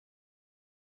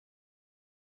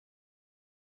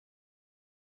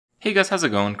Hey guys, how's it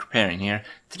going? Kripparrian here.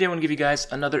 Today I want to give you guys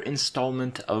another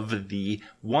installment of the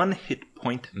One Hit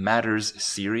Point Matters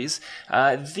series.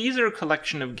 These are a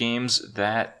collection of games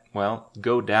that, well,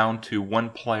 go down to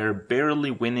one player barely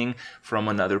winning from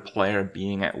another player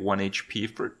being at 1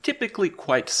 HP for typically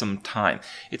quite some time.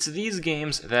 It's these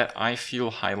games that I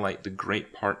feel highlight the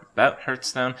great part about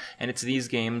Hearthstone, and it's these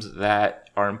games that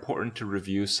are important to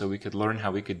review so we could learn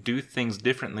how we could do things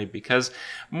differently, because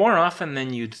more often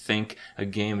than you'd think, a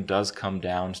game does come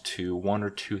down to 1 or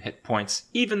 2 hit points,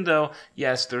 even though,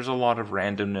 yes, there's a lot of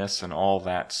randomness and all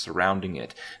that surrounding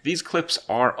it. These clips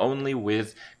are only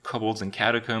with Kobolds and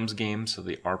Catacombs games, so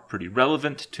they are pretty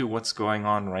relevant to what's going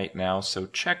on right now, so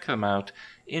check them out,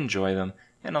 enjoy them,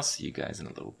 and I'll see you guys in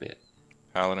a little bit.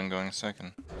 Paladin going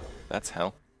second. That's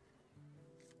hell.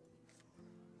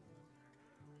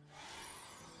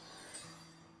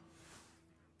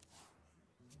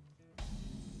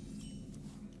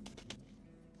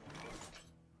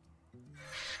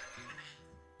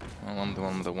 Well, I'm the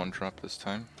one with the one drop this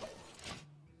time.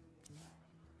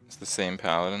 It's the same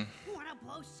Paladin. You wanna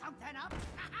blow something up?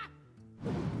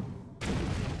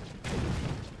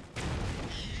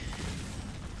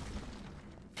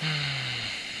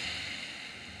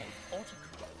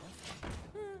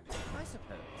 I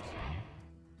suppose.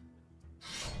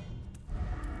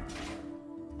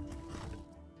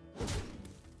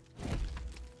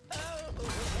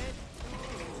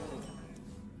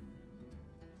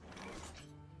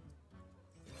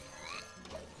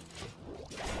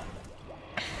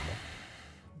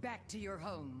 Back to your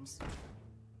homes.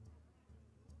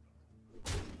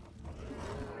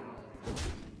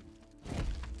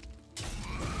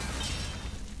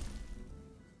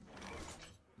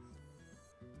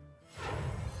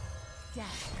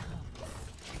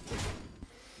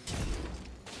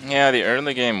 Yeah, the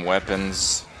early game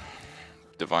weapons,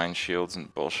 divine shields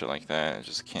and bullshit like that, I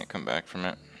just can't come back from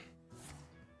it.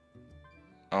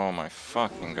 Oh my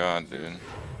fucking god, dude.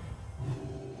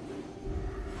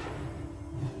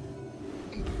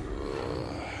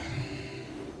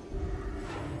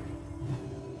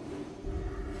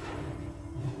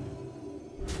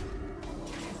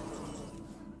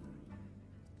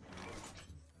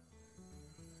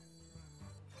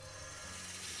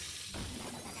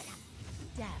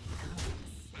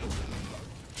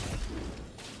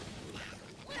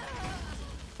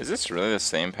 Is this really the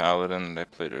same Paladin that I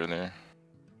played earlier?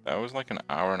 That was like an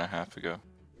hour and a half ago.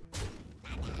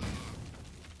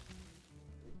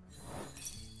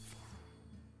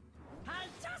 I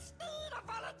just need a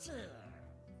volunteer.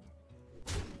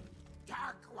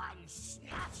 Dark One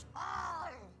snaps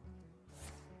all.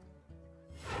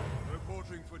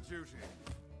 Reporting for duty.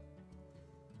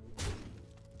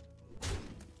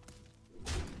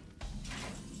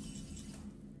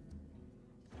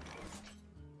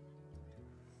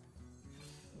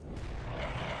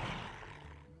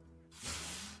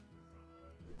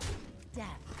 Death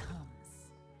comes.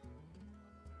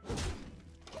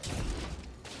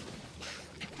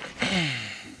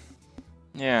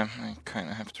 Yeah, I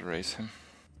kinda have to race him.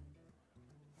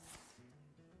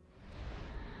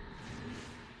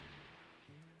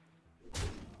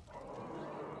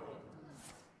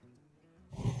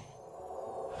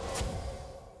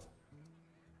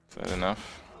 Is that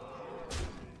enough?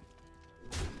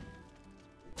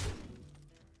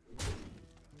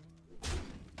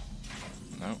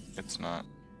 No, it's not.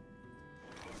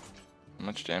 How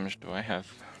much damage do I have?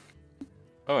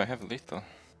 Oh, I have lethal.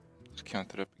 Just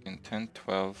count it up again. 10,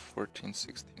 12, 14,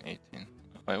 16, 18.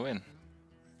 I win.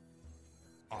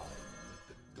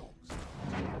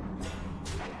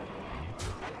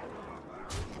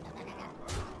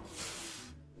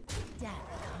 Death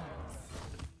comes.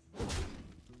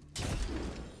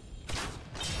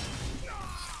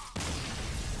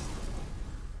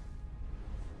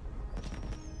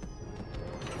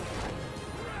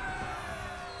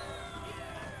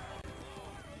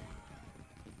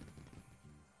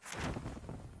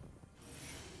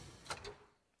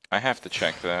 I have to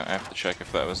check that. I have to check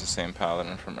if that was the same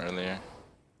Paladin from earlier.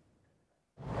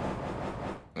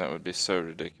 That would be so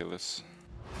ridiculous.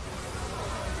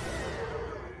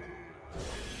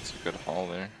 It's a good haul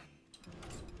there.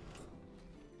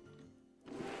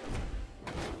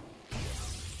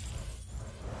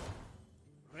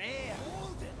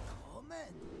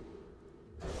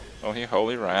 Oh, he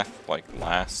Holy Wrath like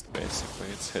last, basically.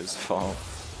 It's his fault.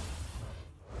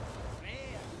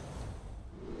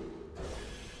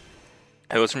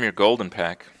 It was from your golden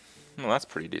pack. Well, that's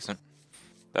pretty decent.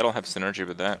 That'll have synergy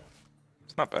with that.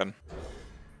 It's not bad.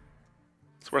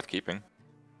 It's worth keeping.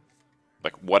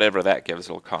 Like, whatever that gives,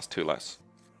 it'll cost 2 less.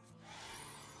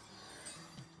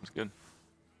 It's good.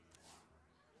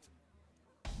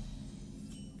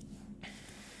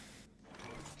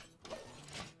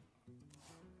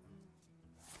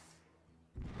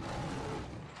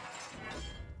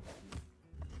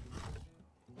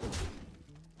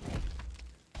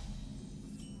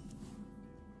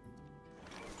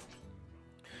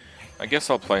 I guess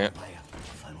I'll play it.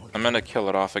 I'm gonna kill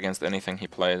it off against anything he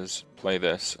plays, play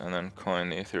this, and then coin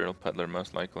the Ethereal Peddler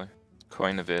most likely.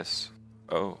 Coin of this.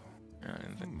 Oh, yeah, I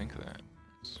didn't think of that.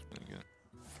 It's really good.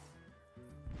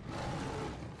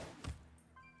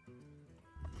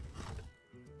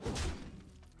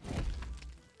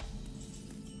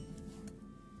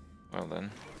 Well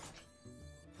then.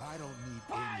 I don't need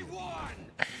any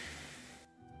one.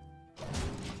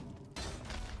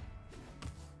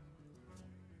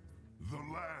 The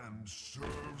land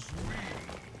serves me.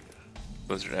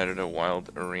 Blizzard added a wild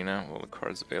arena. Well, the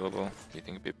card's available. Do you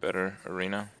think it'd be better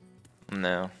arena?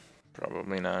 No,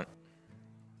 probably not.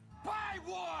 Buy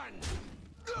one.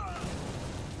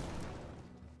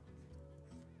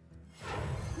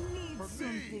 Need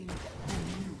something.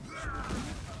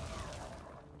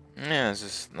 Yeah, there's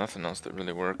just nothing else that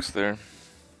really works there.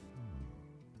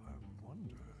 I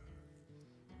wonder.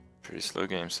 Pretty slow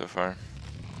game so far.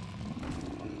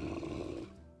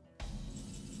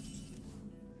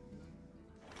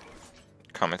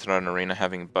 Commented on arena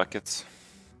having buckets.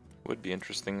 Would be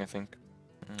interesting, I think.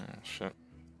 Oh, shit.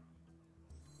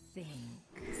 Think.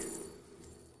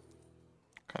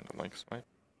 Kind of like swipe.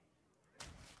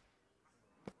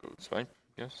 Go with swipe.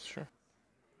 Yes, sure.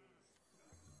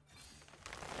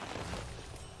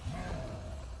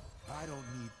 I don't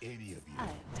need any of you. I'll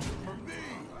take For me.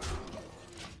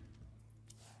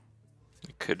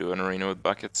 You could do an arena with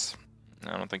buckets.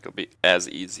 I don't think it'll be as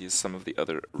easy as some of the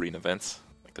other arena events.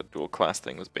 Like the dual class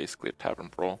thing was basically a tavern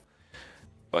brawl.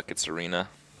 Buckets arena.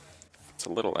 It's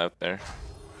a little out there.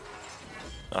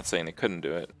 Not saying they couldn't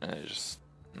do it. I'm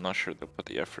not sure they'll put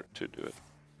the effort to do it.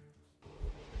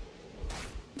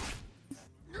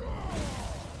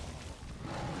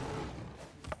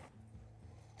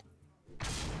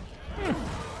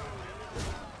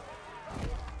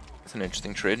 It's an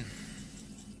interesting trade.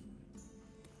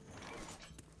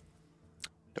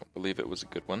 Don't believe it was a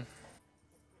good one.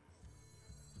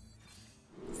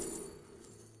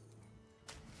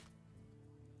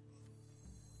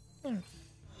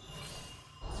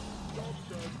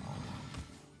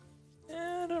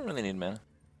 Yeah, I don't really need mana. I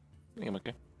think I'm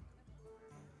okay.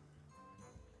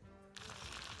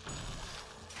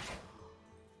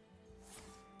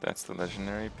 That's the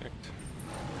legendary picked.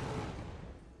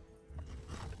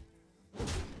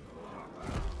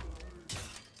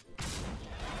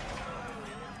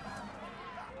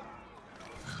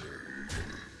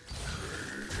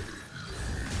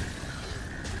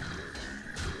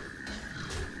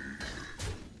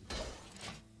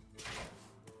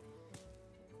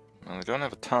 Well, I don't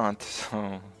have a taunt,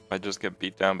 so if I just get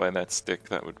beat down by that stick,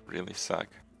 that would really suck.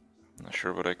 I'm not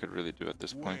sure what I could really do at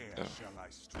this point, Where though. shall I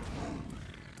strike?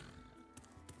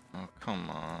 Oh, come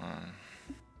on.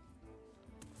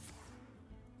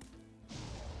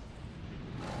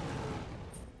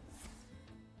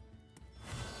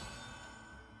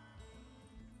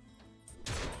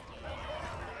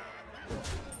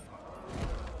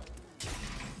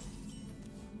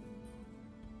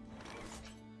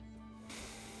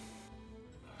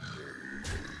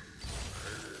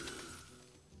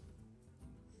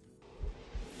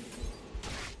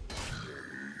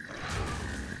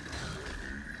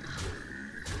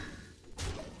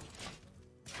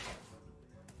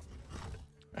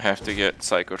 I have to get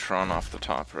Psychotron off the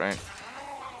top, right?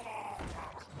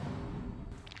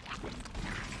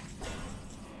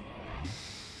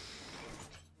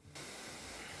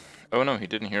 Oh no, he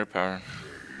didn't hear power.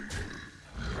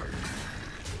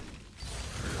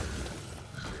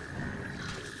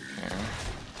 Okay.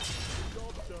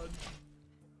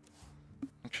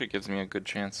 Actually gives me a good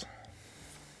chance.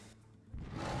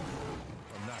 A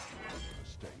natural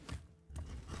mistake.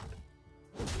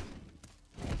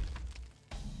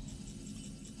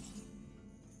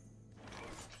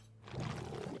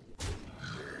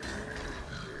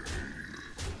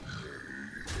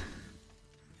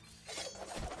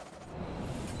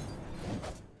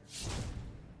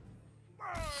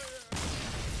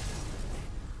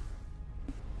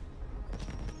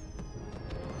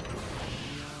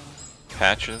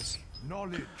 Patches.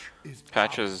 Knowledge is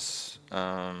Patches,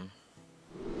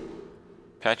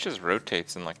 Patches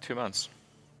rotates in like 2 months.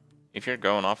 If you're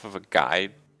going off of a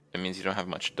guide, it means you don't have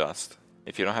much dust.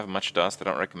 If you don't have much dust, I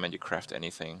don't recommend you craft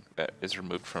anything that is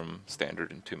removed from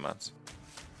standard in 2 months.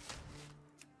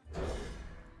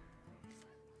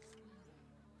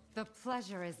 The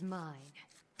pleasure is mine.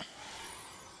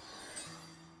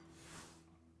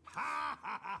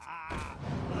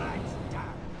 Let's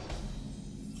dance.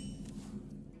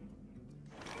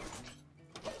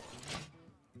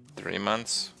 3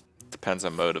 months? Depends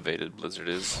how motivated Blizzard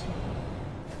is.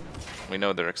 We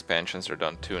know their expansions are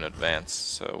done too in advance,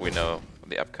 so we know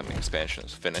the upcoming expansion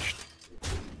is finished.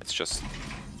 It's just,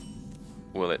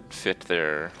 will it fit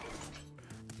their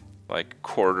like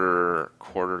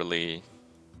quarterly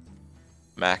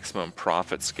maximum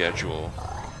profit schedule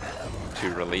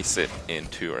to release it in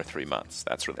 2 or 3 months?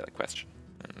 That's really the question.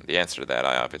 And the answer to that,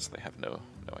 I obviously have no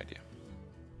idea.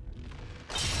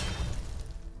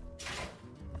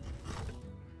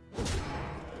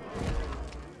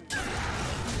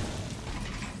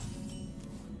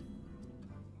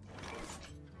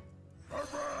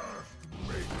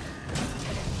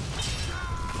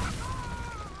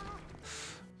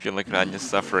 I feel like Ranya's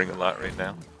suffering a lot right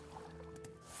now.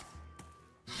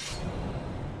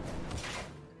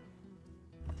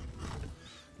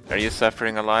 Are you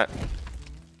suffering a lot?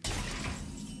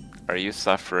 Are you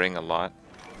suffering a lot?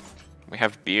 We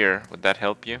have beer. Would that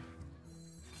help you?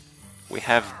 We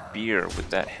have beer. Would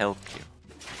that help you?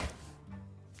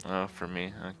 Oh, for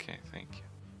me? Okay, thank you.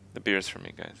 The beer's for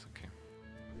me, guys. Okay.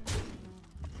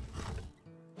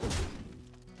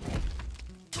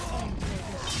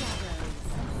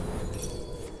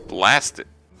 Blast it.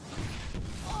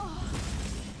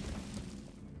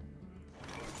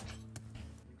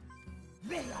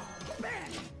 They are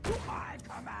bent to my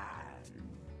command.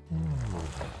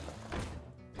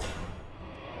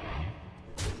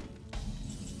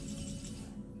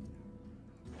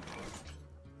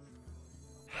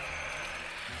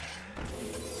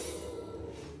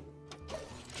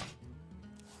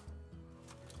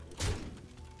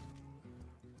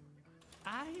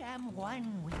 I am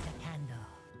one with the candle.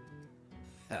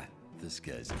 Ha, this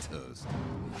guy's toast.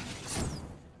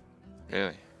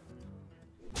 Really?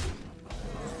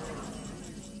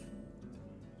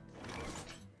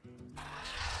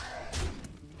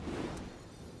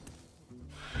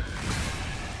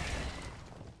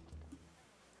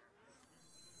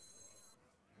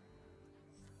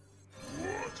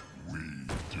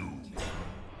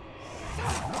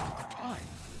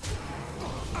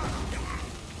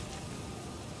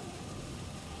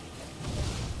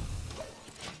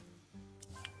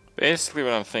 Basically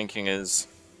what I'm thinking is,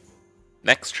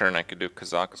 next turn I could do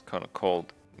Kazaka's Cone of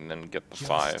Cold, and then get the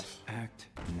 5. Act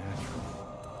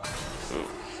natural. Ooh.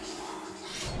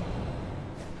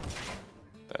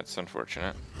 That's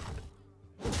unfortunate.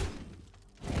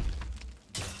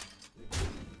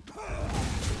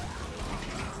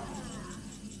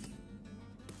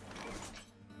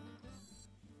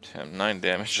 Damn, 9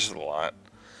 damage is a lot.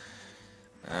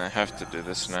 I have to do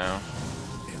this now.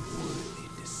 A worthy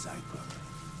disciple.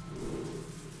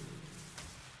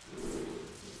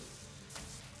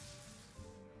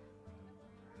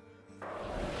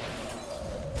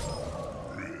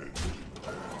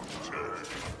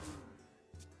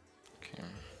 Okay.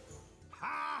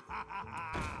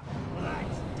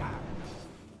 Let's dance.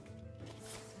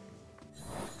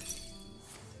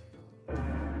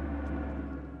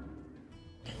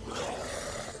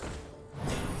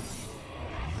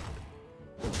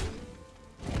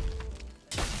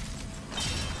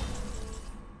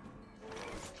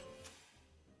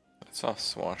 It's off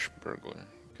Swashbuckler.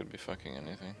 Could be fucking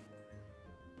anything.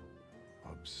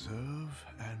 Observe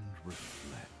and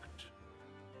reflect.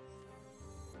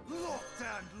 Locked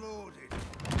and loaded.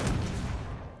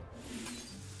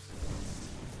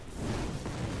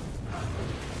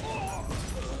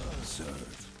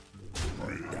 Serve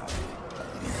or die.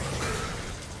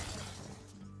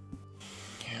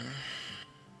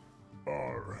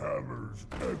 Our hammers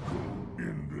echo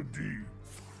in the deep.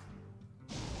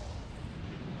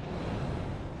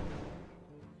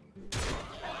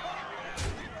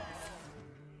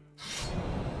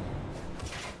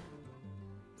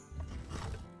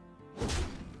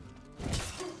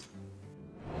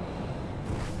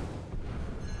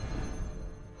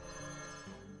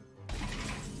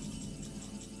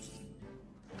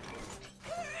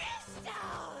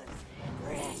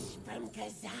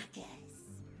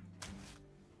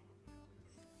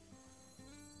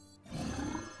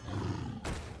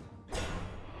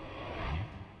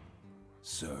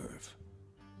 Serve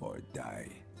or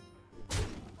die.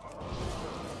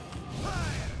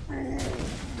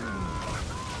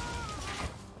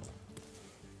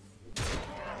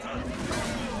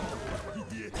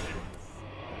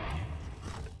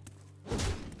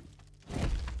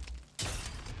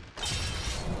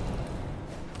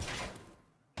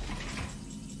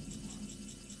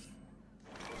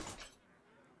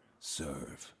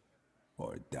 Serve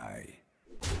or die.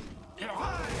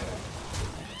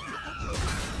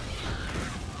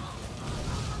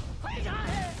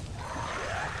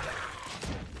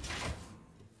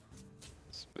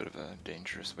 It's a bit of a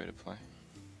dangerous way to play.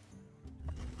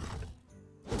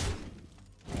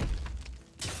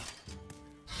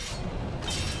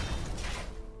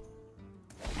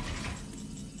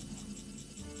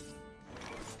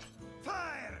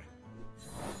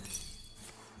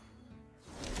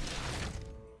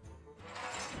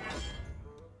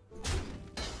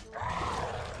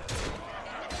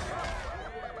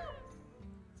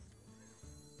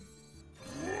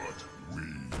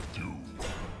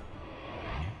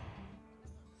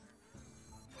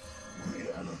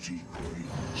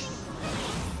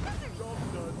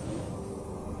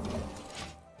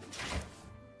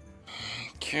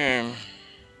 Okay.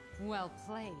 Well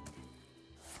played.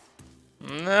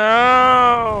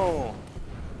 No!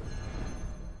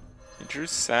 He drew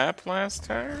sap last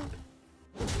turn?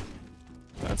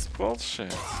 That's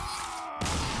bullshit.